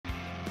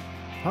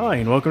Hi,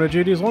 and welcome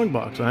to JD's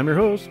Longbox. I'm your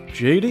host,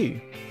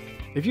 JD.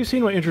 If you've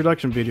seen my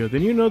introduction video,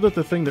 then you know that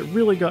the thing that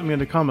really got me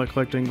into comic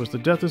collecting was the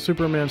Death of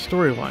Superman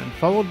storyline,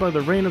 followed by the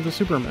Reign of the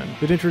Supermen,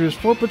 that introduced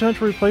 4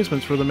 potential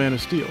replacements for the Man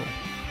of Steel.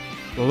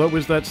 Well, it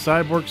was that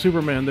cyborg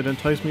Superman that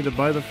enticed me to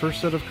buy the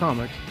first set of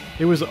comics.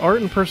 It was the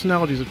art and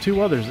personalities of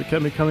 2 others that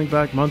kept me coming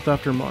back month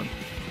after month.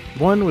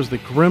 One was the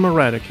Grim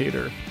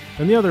Eradicator,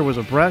 and the other was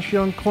a brash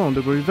young clone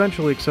that would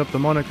eventually accept the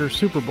moniker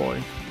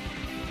Superboy.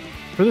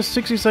 For this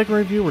 60-second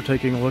review, we're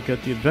taking a look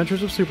at The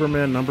Adventures of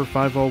Superman number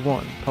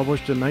 501,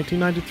 published in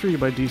 1993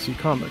 by DC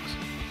Comics.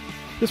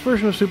 This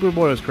version of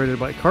Superboy was created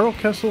by Karl,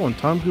 Kesel, and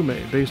Tom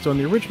Grummett, based on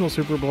the original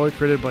Superboy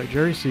created by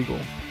Jerry Siegel.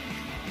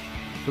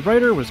 The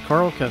writer was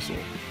Karl Kesel,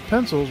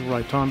 pencils were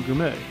by Tom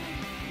Grummett,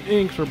 the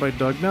inks were by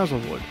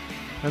Hazlewood,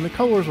 and the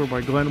colors were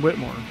by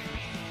Whitmore.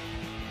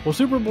 While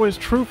Superboy's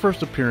true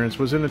first appearance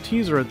was in a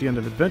teaser at the end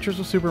of Adventures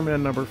of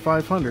Superman number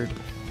 500,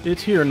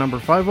 it's here, number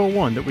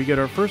 501, that we get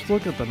our first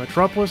look at the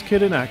Metropolis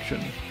Kid in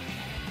action.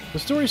 The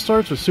story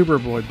starts with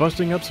Superboy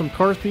busting up some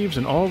car thieves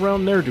and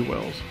all-around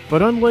ne'er-do-wells,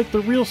 but unlike the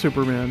real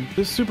Superman,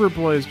 this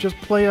Superboy is just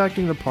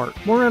play-acting the part,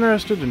 more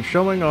interested in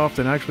showing off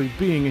than actually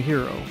being a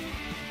hero.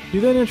 He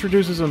then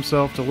introduces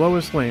himself to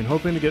Lois Lane,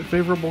 hoping to get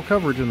favorable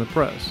coverage in the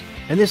press,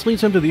 and this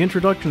leads him to the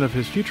introduction of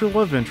his future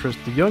love interest,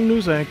 the young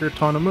news anchor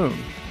Tana Moon.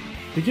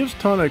 He gives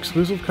Tana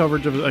exclusive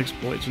coverage of his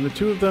exploits, and the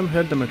 2 of them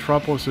head to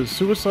Metropolis'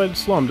 suicide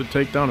slum to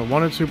take down a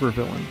wanted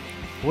supervillain.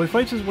 While he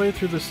fights his way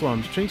through the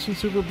slums, Chinks and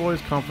Superboy's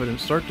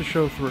confidence start to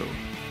show through.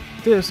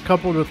 This,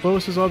 coupled with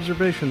Lois'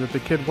 observation that the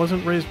kid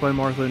wasn't raised by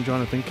Martha and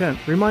Jonathan Kent,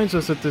 reminds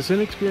us that this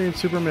inexperienced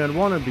Superman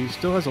wannabe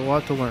still has a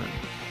lot to learn.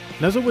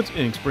 Hazlewood's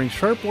inks bring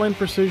sharp line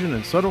precision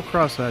and subtle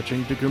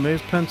cross-hatching to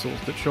Grummett's pencils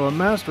that show a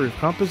mastery of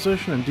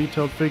composition and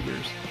detailed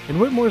figures. And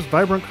Whitmore's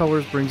vibrant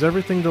colors brings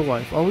everything to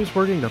life, always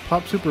working to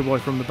pop Superboy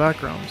from the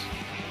backgrounds.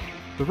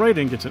 The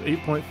writing gets an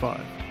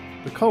 8.5,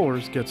 the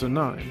colors gets a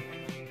 9,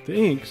 the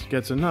inks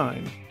gets a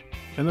 9,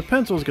 and the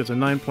pencils gets a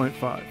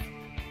 9.5.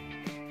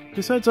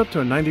 This adds up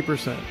to a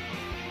 90%.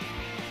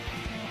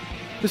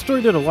 This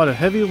story did a lot of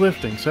heavy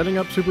lifting, setting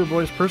up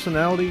Superboy's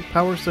personality,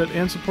 power set,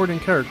 and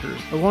supporting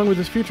characters, along with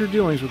his future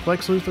dealings with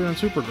Lex Luthor and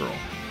Supergirl.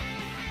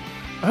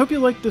 I hope you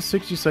liked this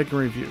 60-second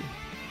review.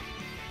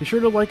 Be sure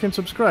to like and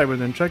subscribe,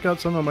 and then check out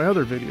some of my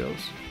other videos.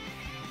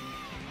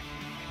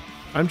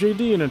 I'm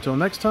JD, and until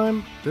next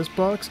time, this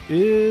box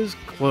is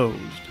closed.